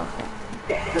 it's a rocket.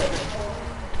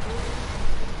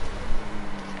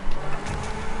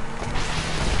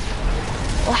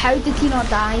 Oh, how did he not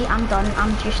die? I'm done.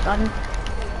 I'm just done.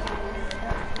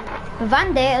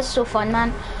 Vendetta is so fun,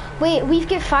 man. Wait, we've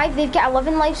got 5. They've got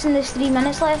 11 lives and there's 3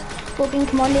 minutes left. Logan,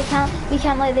 come on, we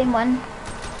can't let them win.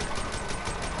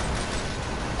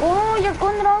 Oh, you're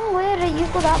going the wrong way. Right, you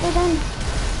go that way then.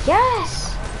 Yes.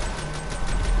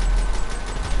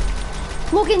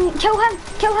 Logan, kill him,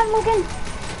 Logan.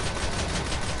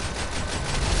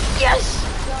 Yes.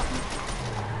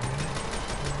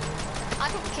 I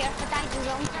don't care if I die the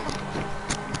wrong time.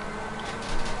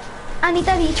 I need a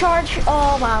recharge.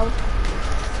 Oh wow.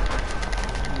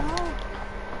 No.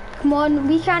 Come on,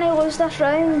 we can't lose this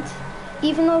round.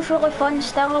 Even though it's really fun,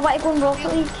 still I want to go in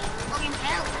Rocket League. William,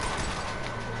 help.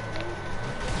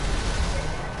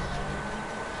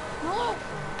 No.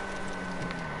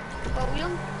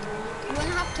 William, you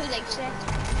only have 2 legs left.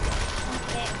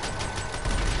 Okay.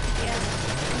 Yeah.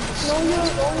 No,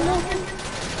 no.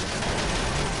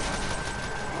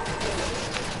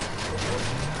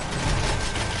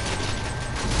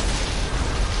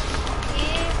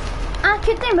 I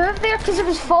couldn't move there because it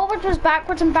was forward was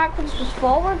backwards and backwards was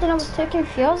forward and I was too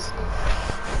confused.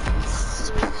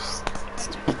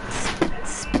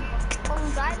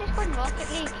 Oh, guys, just going Rocket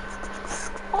League.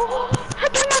 Oh, I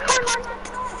got my car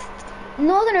launched.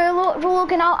 No,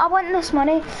 Logan, I want this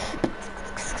money.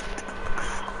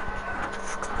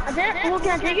 I didn't look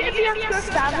at it. If you're pure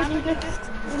savage, you just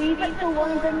leave it till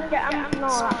London, get him. No,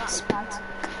 that's bad.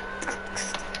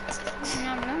 No,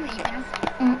 I'm not leaving.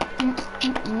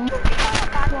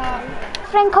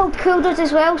 Friend called Coolers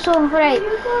as well, so right,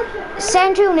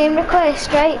 send real name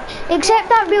request, right? Accept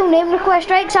that real name request,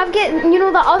 right? Because I've got, you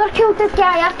know, the other Coolers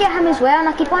guy, I've got him as well, and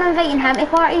I keep on inviting him to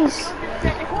parties.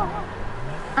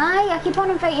 Aye, I keep on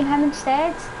inviting him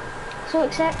instead. So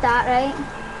accept that, right?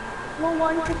 No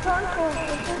one to turn for.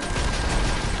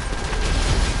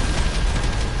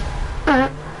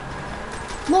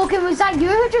 Logan, was that you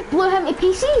who just blew him to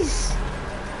pieces?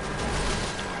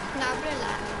 No,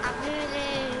 I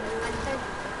really wanted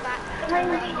back.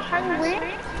 Hang wait.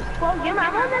 Well, you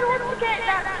remember then when we get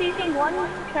that season 1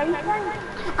 crown thing?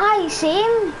 Aye,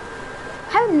 same.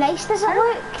 How nice does it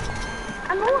look?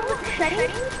 I know it looks shiny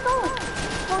and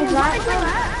stuff. Well, Exactly.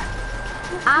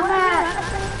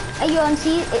 Are you on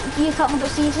you talking about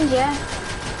seasons, yeah?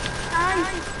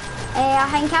 Aye.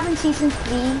 I think I'm in season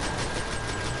 3.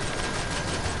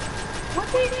 How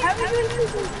are you in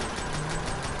season?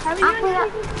 How are you I in play that.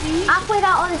 season 3? I play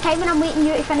that all the time when I'm waiting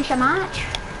you to finish a match.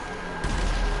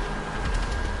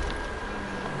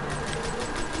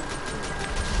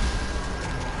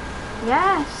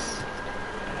 Yes.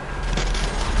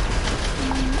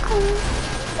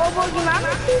 Oh, well, you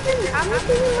remember season? I'm not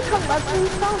season with 11 and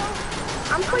stuff.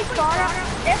 I'm quite far up.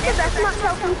 After this match,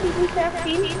 I'll from season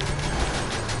 13.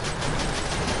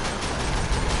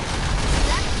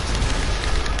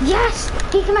 Yes!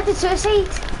 He committed suicide.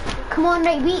 Come on,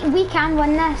 right, we can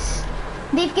win this.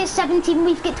 They've got 17,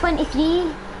 we've got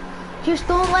 23. Just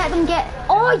don't let them get...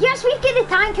 Oh, yes, we've got the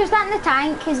tank. Who's that in the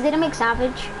tank? Is there a Make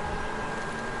Savage?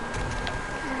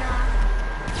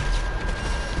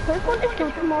 Who's going to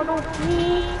school tomorrow?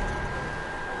 Me.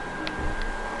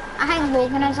 I think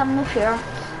Logan is, I'm not sure.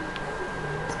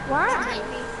 What?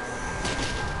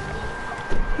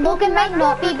 Logan might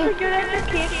not be. For your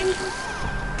education.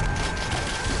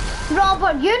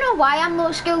 Robert, you know why I'm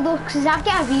not at school though, because I've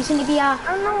got a reason to be a...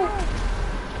 I know.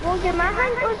 Well, your man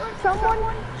was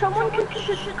someone could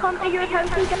just come to your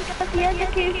house and get the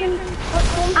education.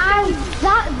 Aye,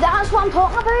 that's what I'm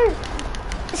talking about.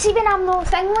 See, when I'm not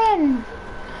thingling,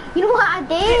 you know what I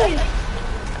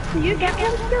do? Do you get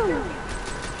one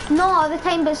still? Not all the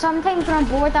time, but sometimes when I'm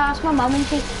bored, I ask my mum and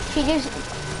she just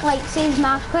like says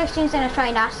math questions and I try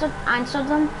and answer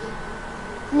them.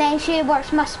 And then she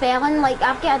works my spelling, like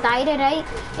I've got a diary, right?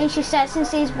 And she sits and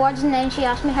says words and then she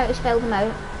asks me how to spell them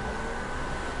out.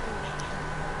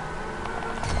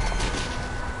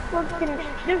 Well, fucking,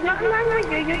 there's nothing wrong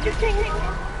with you, you're just saying,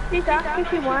 just ask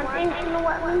if you want, and you know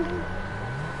what I mean?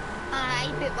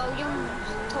 Aye, but William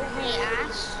told me to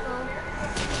ask,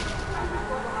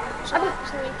 so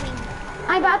actually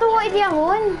I but I don't want to be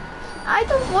alone. I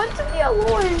don't want to be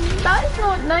alone. That's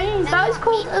not nice. That's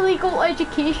called illegal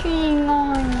education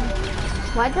on.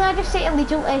 Why did I just say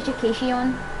illegal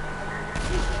education?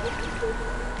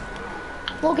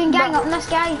 Logan, gang up on this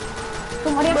guy.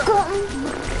 Don't worry, I've got him.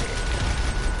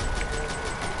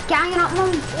 Ganging up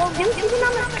on him. Well, you're even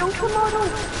on the school tomorrow. You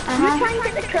try and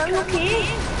get the crown, okay?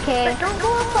 Okay. But don't go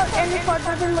up any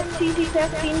further than like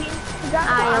GT13. That's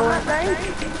what I'm at, right?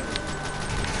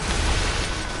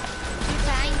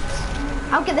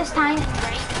 I'll get this tank.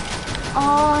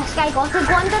 Oh, this guy got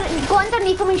it. Go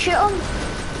underneath him and shoot him.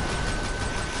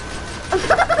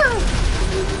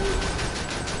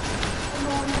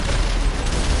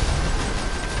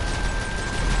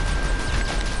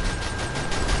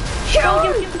 Shoot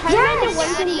him! How many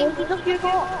wins and losses have you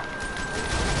got?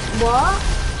 What?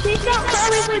 She's not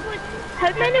Hollywood.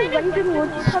 How many wins and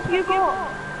losses have you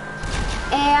got?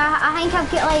 I think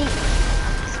I've got like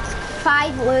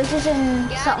 5 losses and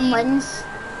something wins.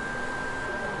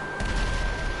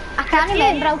 I can't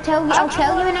remember. I'll tell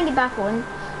you when I get back on.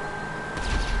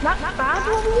 Not bad,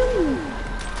 William.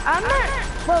 I'm not.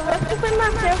 Well, this is my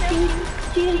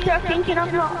 13, and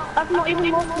I've not even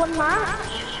lost one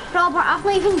match. Robert, I've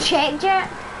not even checked yet.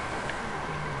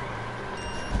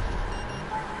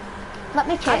 Let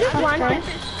me I check just first. want it.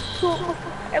 So,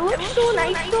 it looks so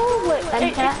nice though. Look,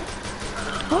 Into it.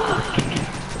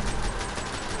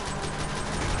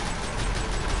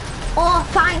 Oh,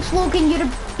 thanks, Logan. You're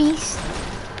a beast.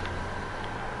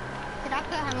 did I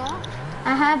put him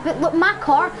off? But look, my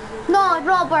car. No,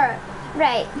 Robert.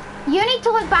 Right. You need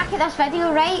to look back at this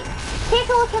video, right? Take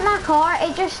a look at my car.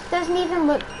 It just doesn't even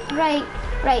look right.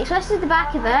 Right, so this is the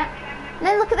back of it. And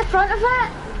then look at the front of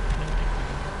it.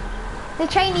 The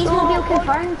Chinese mobile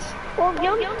confirmed. Well,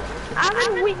 I'm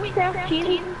in week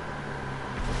 13.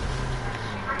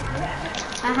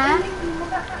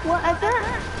 What is it?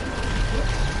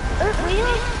 It's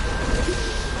real.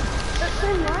 It's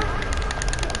in that.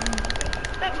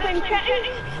 It's in chicken.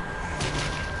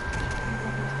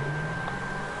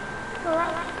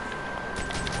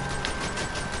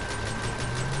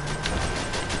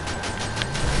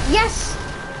 Yes!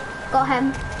 Got him.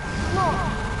 No,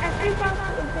 I think that's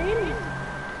the thing. Do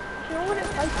you know what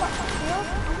it's like back here?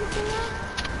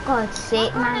 God's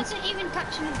sake, My car man. isn't even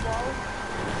touching the wall.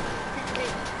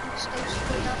 It's still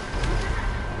screwed up.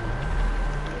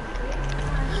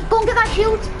 Go and get that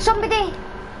shield, somebody.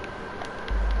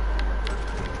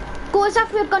 Go as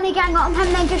if we're gonna gang up on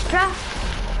him, then just drift.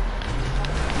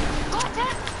 Got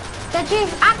it! Did you?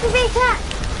 Activate it!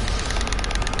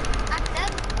 I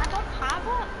did. I don't have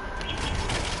it.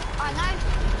 Oh no.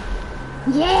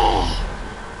 Yeah!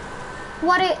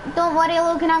 Don't worry,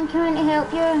 Logan, I'm coming to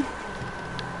help you.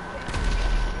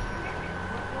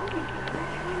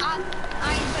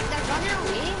 But they're running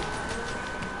away.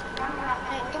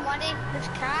 Don't worry, there's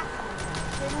crap.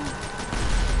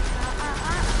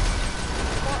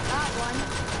 Got that one.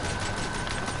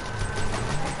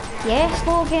 Yes,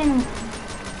 Logan.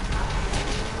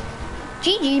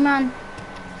 GG, man.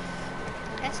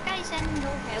 This guy's in no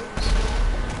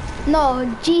health. No,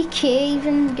 GK,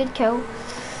 even good kill.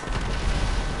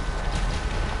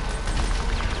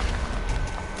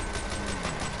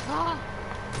 Oh,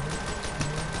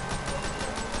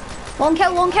 One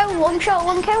kill, one shot,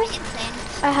 one kill. intense.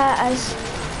 It is.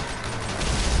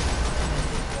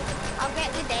 I'll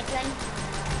get the deadline.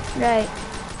 Right.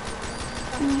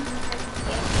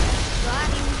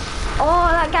 Right. Oh,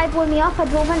 that guy blew me up. I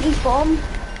drove into his bomb.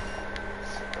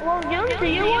 Well, do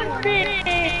you want the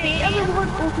beta reward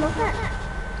both nothing?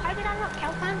 How did I not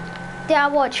kill him? Did I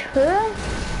watch who?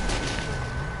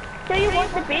 Do you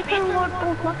want the beta reward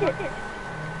both nothing?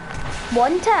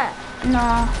 Want it?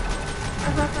 No.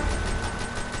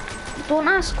 Don't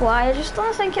ask why. I just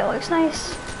don't think it looks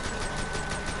nice.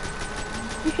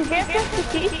 You should get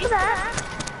 50 keys for that.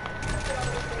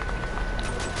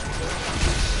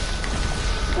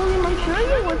 William, I'm sure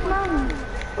you would, man.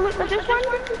 Look, I just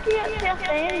wanted to see it yourself.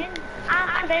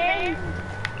 And then,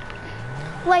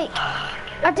 Like,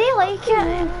 I do like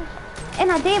it,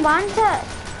 and I do want it,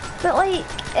 but like,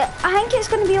 I think it's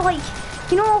gonna be like,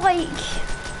 you know, like,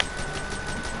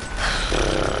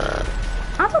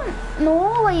 I don't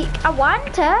know, like, I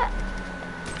want it.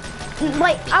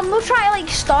 Like, I'm not trying to like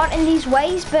start in these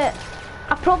ways, but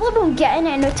I probably won't get in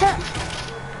it and out it.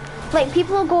 Like,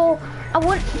 people will go, I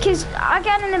won't, because I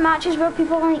get in the matches where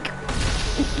people are like,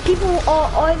 people,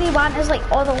 all they want is like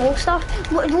all the low stuff.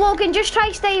 Logan, just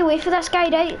try stay away from this guy,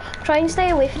 right? Try and stay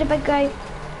away from the big guy.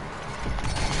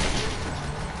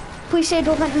 Please say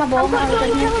don't hit my ball.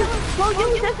 Well,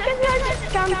 you this guy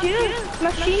scammed you.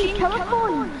 Machine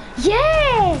telephone.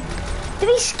 Yeah! Did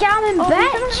he scam him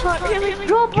bitch?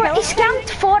 Robert, he scammed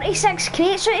 46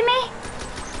 crates out of me.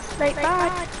 Like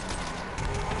that.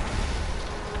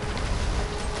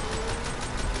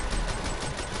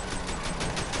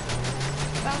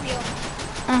 William.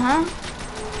 Uh-huh.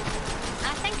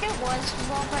 I think it was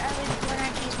Robert. I was one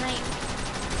of his name.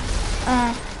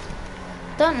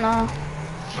 Don't know.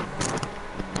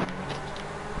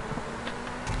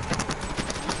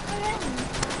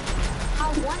 I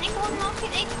want to go and look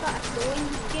at it, but I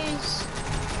don't use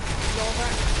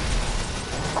Robert.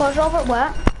 Cause Robert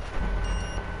what?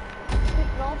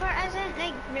 Robert isn't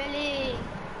like really.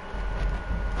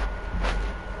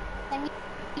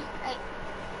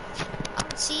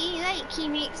 See, like he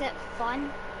makes it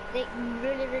fun, like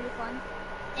really, really fun,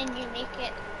 and you make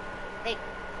it like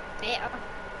better.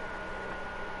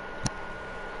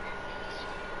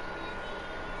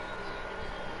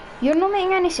 You're not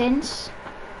making any sense.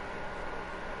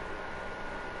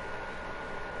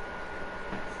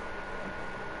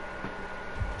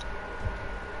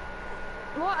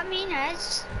 What I mean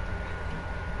is,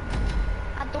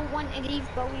 I don't want to leave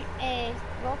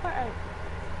Robert out.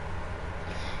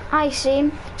 I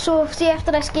see. So see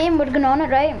after this game we're going on it,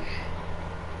 right?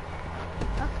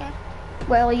 Okay.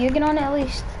 Well, are you going on it at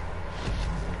least?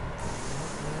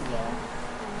 Yeah.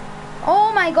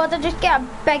 Oh my god, I just get a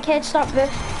big head start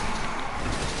boost.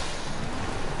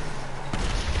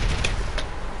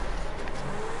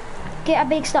 Get a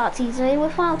big start easily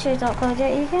with Falchers.co.uk.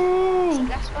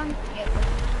 This one. Yeah.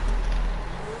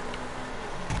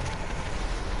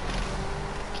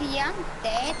 Okay, I'm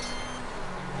dead.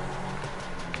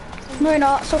 No, you're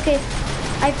not. It's okay.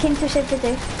 I came to save the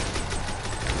day.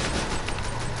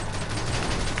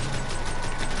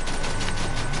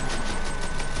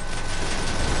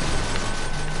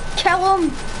 Kill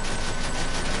him.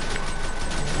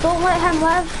 Don't let him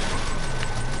live.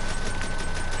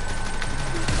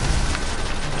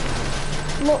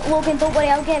 Logan, don't worry.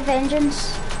 I'll get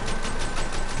vengeance.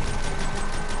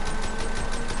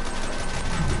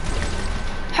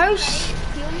 House.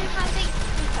 He only has like 2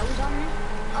 kills on me.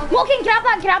 Oh, Logan, grab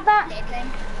that, grab that.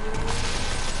 deadline.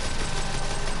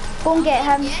 Go and get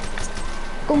him. Yet.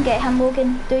 Go and get him,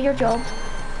 Logan. Do your job.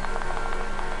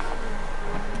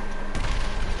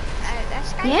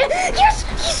 This guy. Yeah. Yes!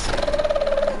 Yes!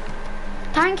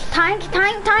 Tank, tank,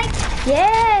 tank, tank.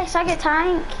 Yes, I get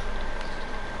tank.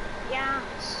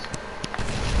 Yes.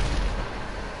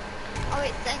 Oh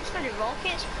wait, thanks for the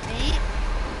rockets, mate.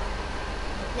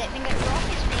 Let me get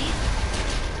rockets, mate.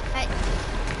 Right.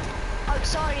 Oh,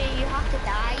 sorry, you have to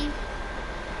die.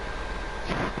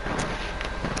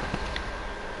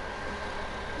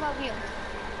 William.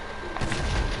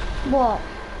 What?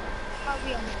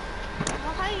 William.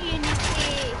 Well, how you need to...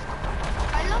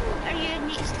 How long are you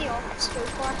need to stay off school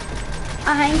for?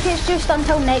 I think it's just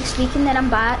until next week and then I'm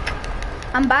back.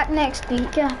 I'm back next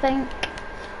week, I think.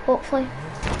 Hopefully.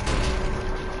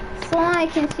 So I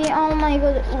can see, oh my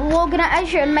god. Logan, it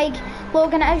is your mic.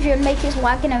 Logan, it is your mic. It's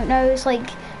lagging out now. It's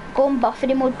like going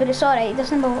buffering mode, but it's alright. It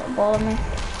doesn't bother me.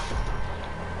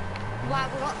 Why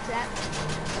we got flipped?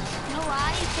 You know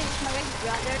why? Because my big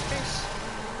brother's...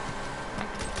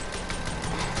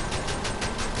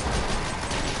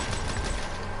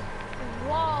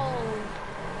 Whoa!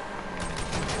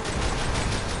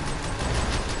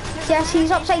 Yes,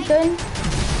 he's upside down.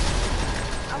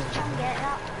 I'll try and get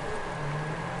that.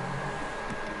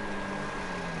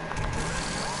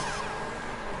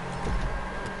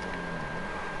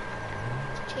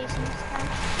 Chasing this guy.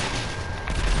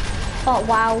 Oh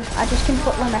wow, I just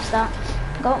completely missed that.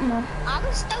 Got him though. I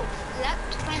was still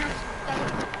flipped when I coming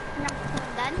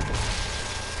in.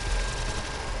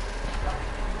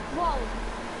 Whoa!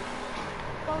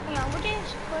 Well, you know, we're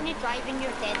just going to drive in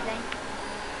your deadline.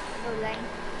 No line.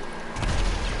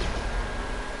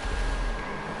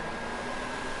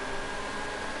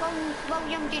 Well,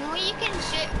 William, do you know you can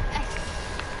shoot if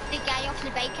the guy off the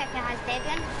bike if he has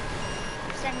deadline?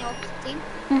 It's in the opposite team.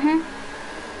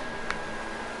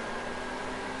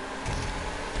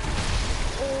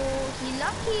 Oh, he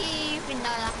lucky. But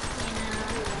not lucky now.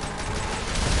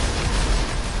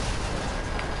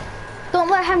 Don't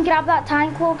let him grab that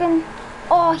tank, Logan.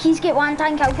 Oh, he's get one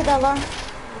tank out of the other.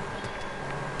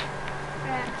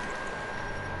 Yeah.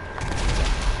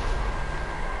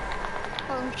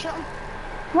 Oh, shoot him.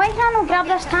 Why can't I not grab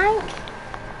this tank?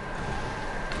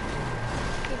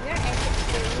 Give your exit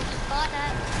to got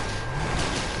it.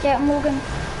 Get him, Logan.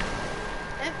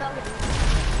 Don't go with me.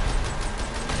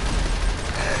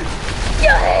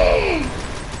 Yeah!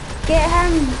 Get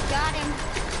him. Got him.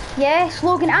 Yes,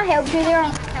 Logan, I helped you there.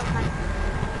 Help me.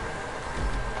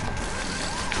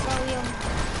 William.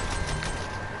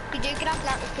 Did you grab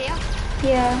that repair?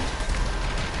 Yeah.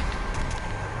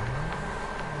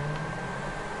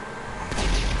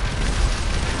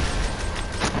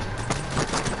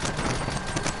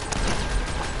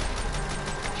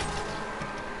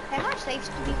 How much lives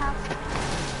do we have?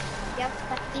 We have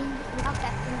 15. We have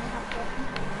 15. We have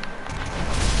 14.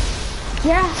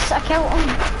 Yes, I killed him.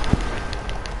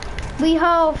 We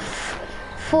have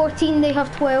 14, they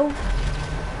have 12.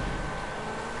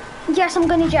 Yes, I'm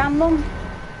gonna jam them.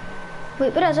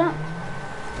 Wait, where is it?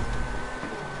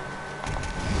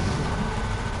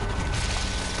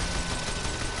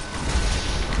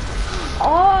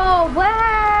 Oh,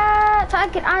 what? I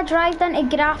drive into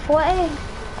graffiti.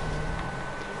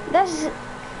 This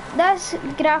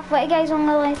graffiti guy's on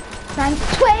the left. 20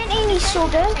 and he's so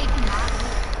good.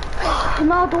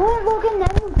 No, don't, Logan,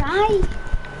 then you'll die.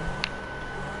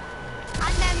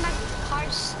 And then my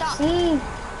car's stuck. See?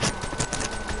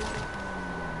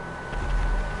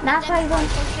 That's why you don't.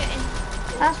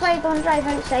 That's why you don't drive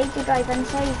outside. You drive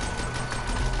inside.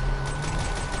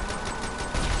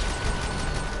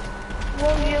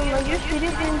 William, are you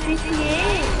serious in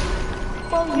GTA?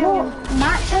 No, William.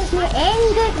 match hasn't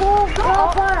ended though,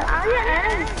 Robert. Are you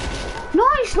in? No,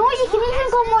 it's not. You can even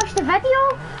go and watch the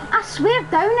video. I swear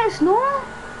down, it's not.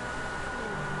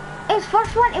 It's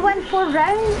first one to win 4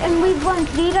 rounds, and we've won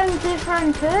 3 rounds this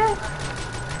round 2.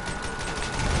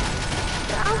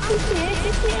 GTA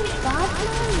is bad,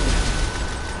 man.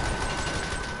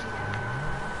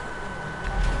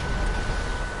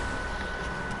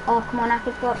 Oh, come on, I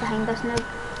could go up behind us now. I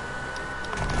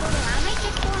might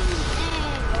just go and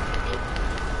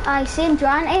Aye, same, do you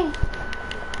want to?